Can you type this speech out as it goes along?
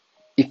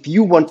If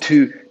you want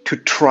to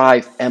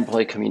drive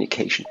employee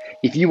communication,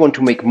 if you want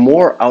to make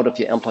more out of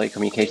your employee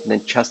communication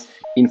than just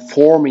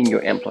informing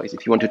your employees,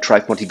 if you want to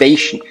drive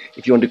motivation,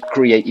 if you want to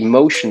create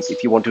emotions,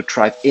 if you want to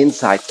drive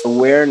insights,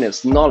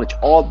 awareness, knowledge,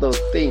 all those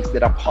things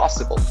that are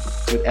possible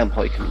with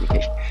employee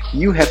communication,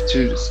 you have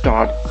to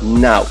start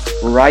now,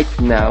 right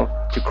now,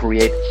 to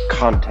create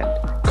content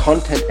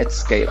at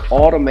scale,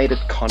 automated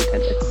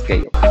content at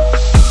scale.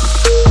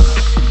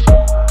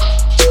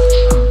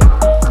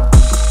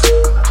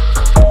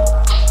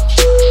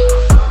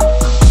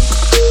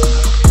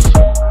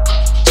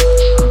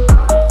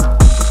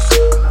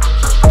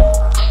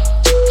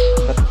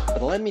 But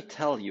let me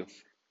tell you,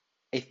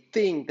 a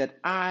thing that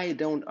I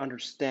don't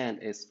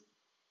understand is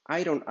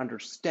I don't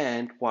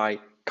understand why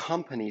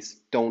companies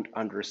don't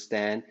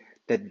understand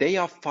that they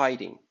are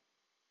fighting.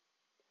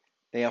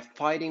 They are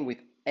fighting with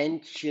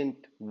ancient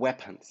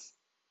weapons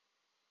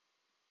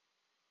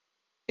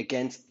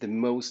against the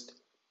most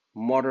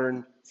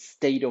modern,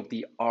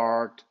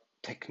 state-of-the-art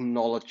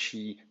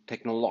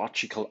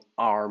technological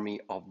army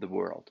of the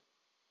world.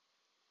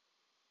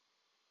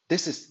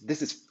 This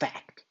is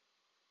fact.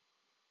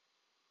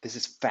 This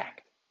is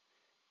fact.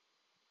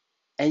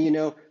 And you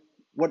know,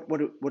 what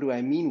do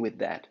I mean with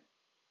that?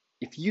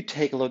 If you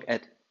take a look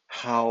at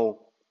how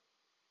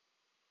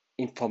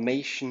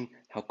information,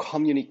 how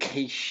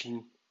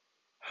communication,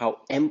 how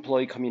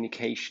employee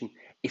communication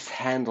is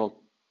handled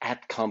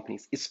at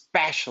companies,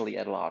 especially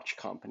at large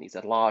companies,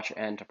 at large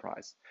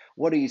enterprise.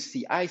 What do you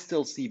see? I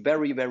still see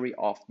very, very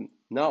often,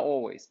 not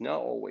always,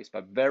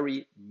 but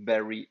very,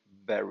 very,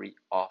 very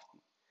often.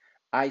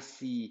 I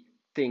see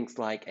things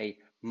like a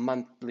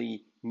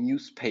monthly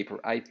newspaper.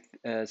 I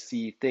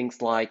see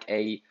things like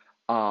a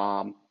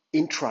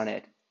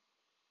intranet,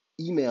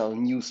 email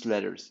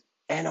newsletters,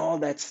 and all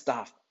that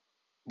stuff.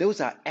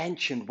 Those are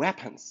ancient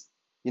weapons.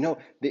 You know,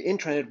 the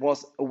internet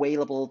was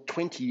available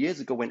 20 years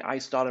ago when I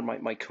started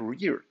my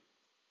career.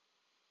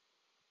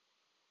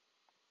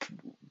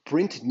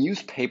 Printed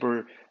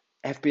newspaper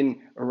have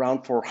been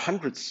around for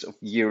hundreds of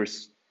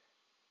years.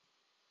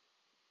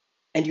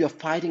 And you're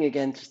fighting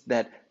against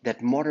that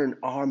modern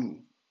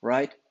army,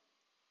 right?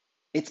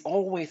 It's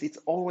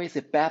always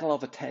a battle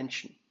of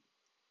attention.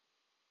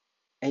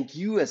 And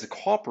you as a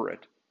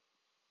corporate,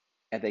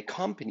 as a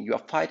company, you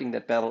are fighting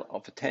that battle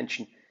of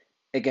attention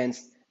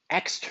against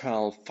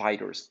external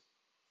fighters.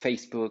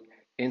 Facebook,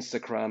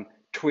 Instagram,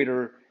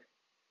 Twitter,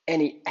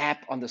 any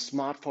app on the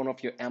smartphone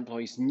of your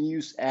employees,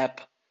 news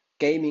app,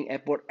 gaming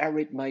app, whatever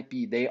it might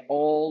be, they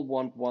all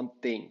want one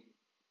thing.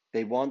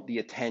 They want the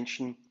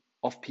attention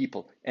of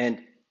people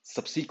and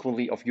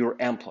subsequently of your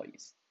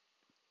employees.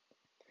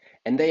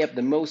 And they have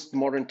the most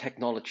modern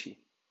technology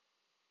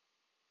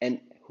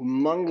and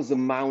humongous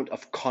amount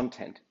of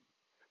content,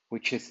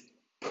 which is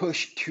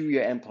pushed to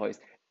your employees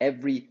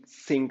every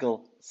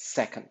single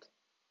second.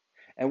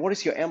 And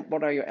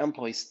what are your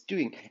employees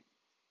doing?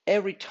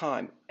 Every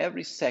time,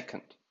 every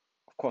second,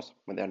 of course,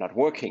 when they're not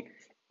working,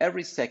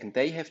 every second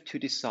they have to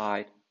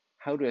decide,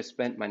 how do I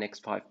spend my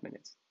next 5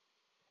 minutes?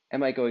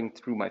 Am I going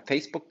through my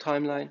Facebook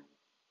timeline,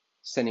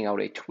 sending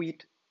out a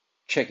tweet,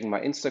 checking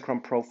my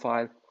Instagram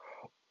profile,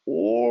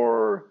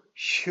 or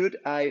should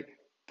I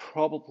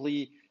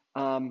probably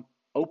open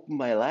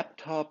my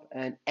laptop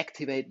and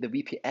activate the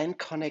VPN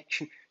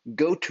connection,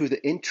 go to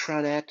the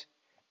intranet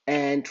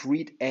and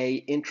read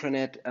a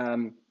intranet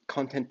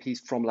content piece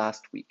from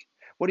last week?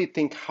 What do you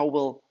think?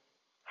 How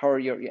are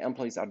your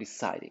employees are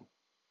deciding?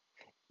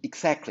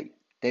 Exactly.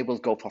 They will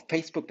go for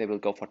Facebook, they will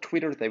go for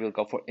Twitter, they will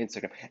go for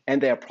Instagram,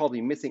 and they are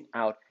probably missing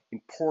out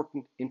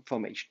important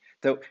information.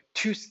 So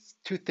two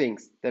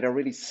things that are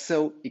really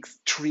so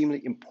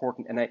extremely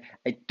important, and I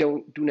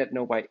do not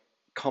know why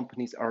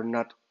companies are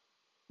not,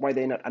 why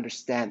they not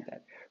understand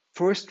that.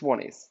 First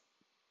one is,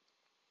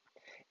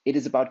 it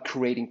is about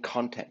creating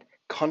content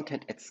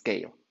at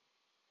scale.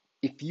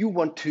 If you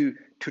want to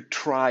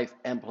drive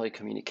employee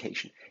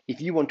communication, if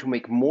you want to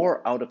make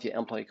more out of your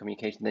employee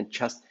communication than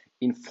just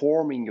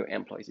informing your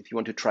employees, if you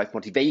want to drive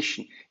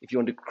motivation, if you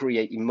want to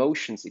create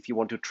emotions, if you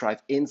want to drive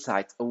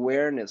insights,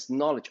 awareness,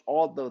 knowledge,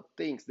 all those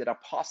things that are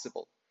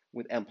possible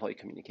with employee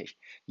communication,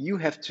 you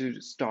have to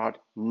start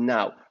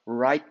now,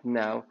 right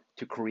now,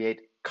 to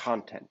create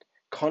content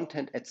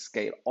at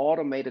scale,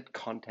 automated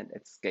content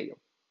at scale.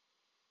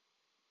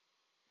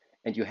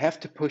 And you have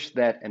to push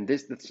that, and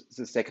this is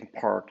the second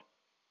part.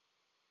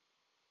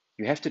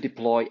 You have to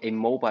deploy a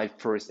mobile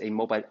first, a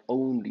mobile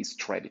only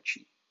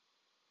strategy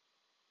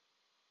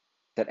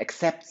that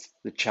accepts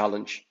the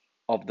challenge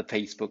of the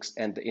Facebooks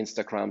and the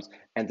Instagrams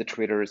and the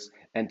Twitters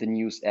and the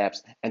news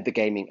apps and the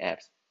gaming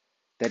apps,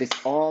 that is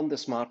on the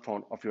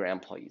smartphone of your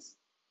employees,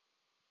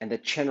 and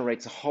that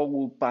generates a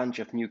whole bunch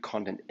of new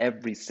content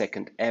every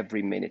second,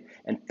 every minute,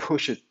 and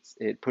pushes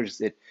it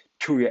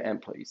to your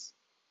employees.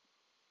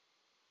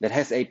 That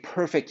has a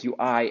perfect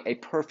UI, a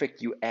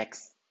perfect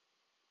UX,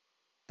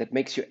 that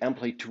makes your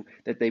employee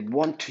that they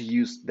want to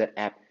use that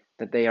app,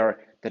 that they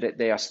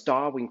are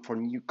starving for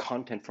new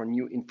content, for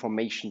new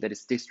information that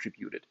is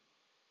distributed,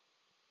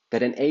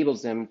 that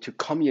enables them to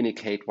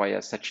communicate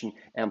via such an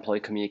employee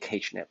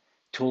communication app,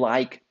 to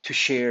like, to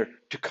share,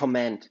 to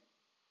comment,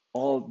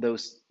 all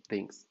those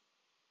things.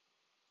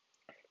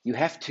 You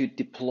have to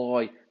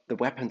deploy the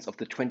weapons of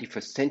the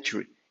 21st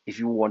century if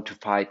you want to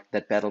fight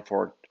that battle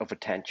of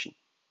attention.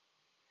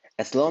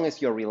 As long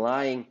as you're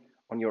relying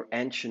on your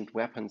ancient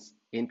weapons,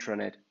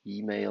 intranet,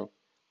 email,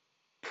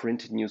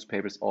 printed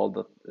newspapers,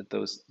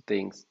 those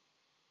things,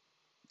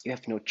 you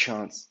have no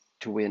chance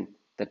to win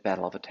that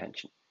battle of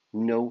attention.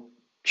 No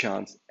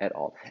chance at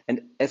all.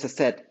 And as I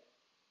said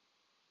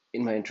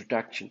in my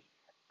introduction,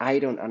 I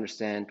don't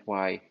understand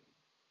why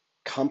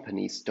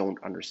companies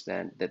don't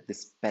understand that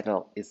this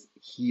battle is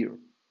here.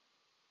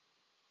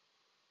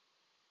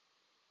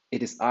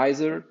 It is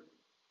either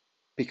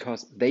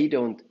because they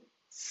don't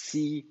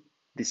see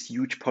this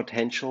huge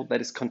potential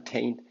that is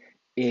contained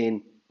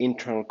in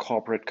internal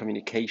corporate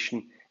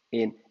communication,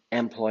 in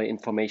employee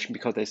information,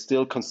 because they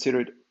still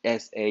consider it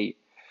as a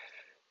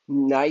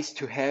nice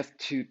to have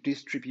to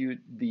distribute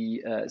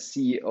the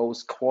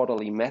CEO's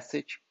quarterly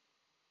message.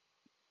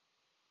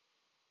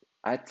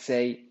 I'd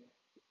say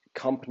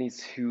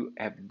companies who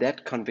have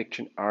that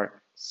conviction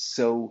are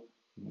so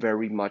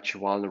very much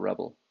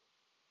vulnerable.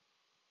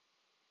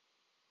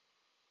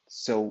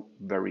 So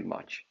very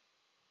much.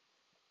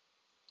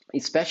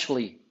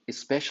 Especially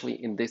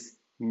in this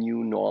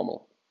new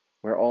normal,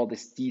 where all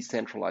this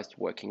decentralized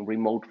working,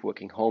 remote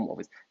working, home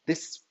office,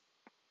 this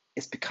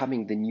is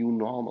becoming the new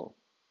normal.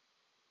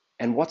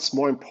 And what's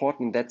more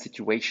important in that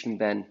situation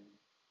than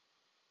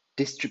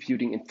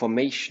distributing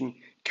information,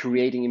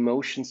 creating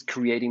emotions,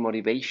 creating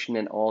motivation,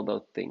 and all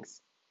those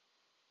things?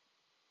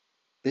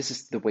 This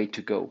is the way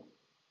to go.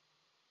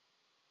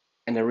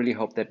 And I really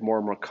hope that more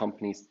and more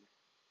companies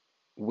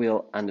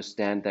will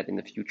understand that in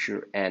the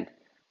future and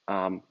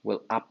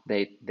will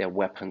update their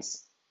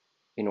weapons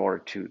in order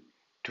to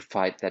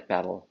fight that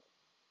battle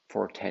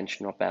for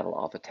attention or battle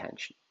of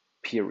attention,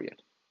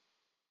 period.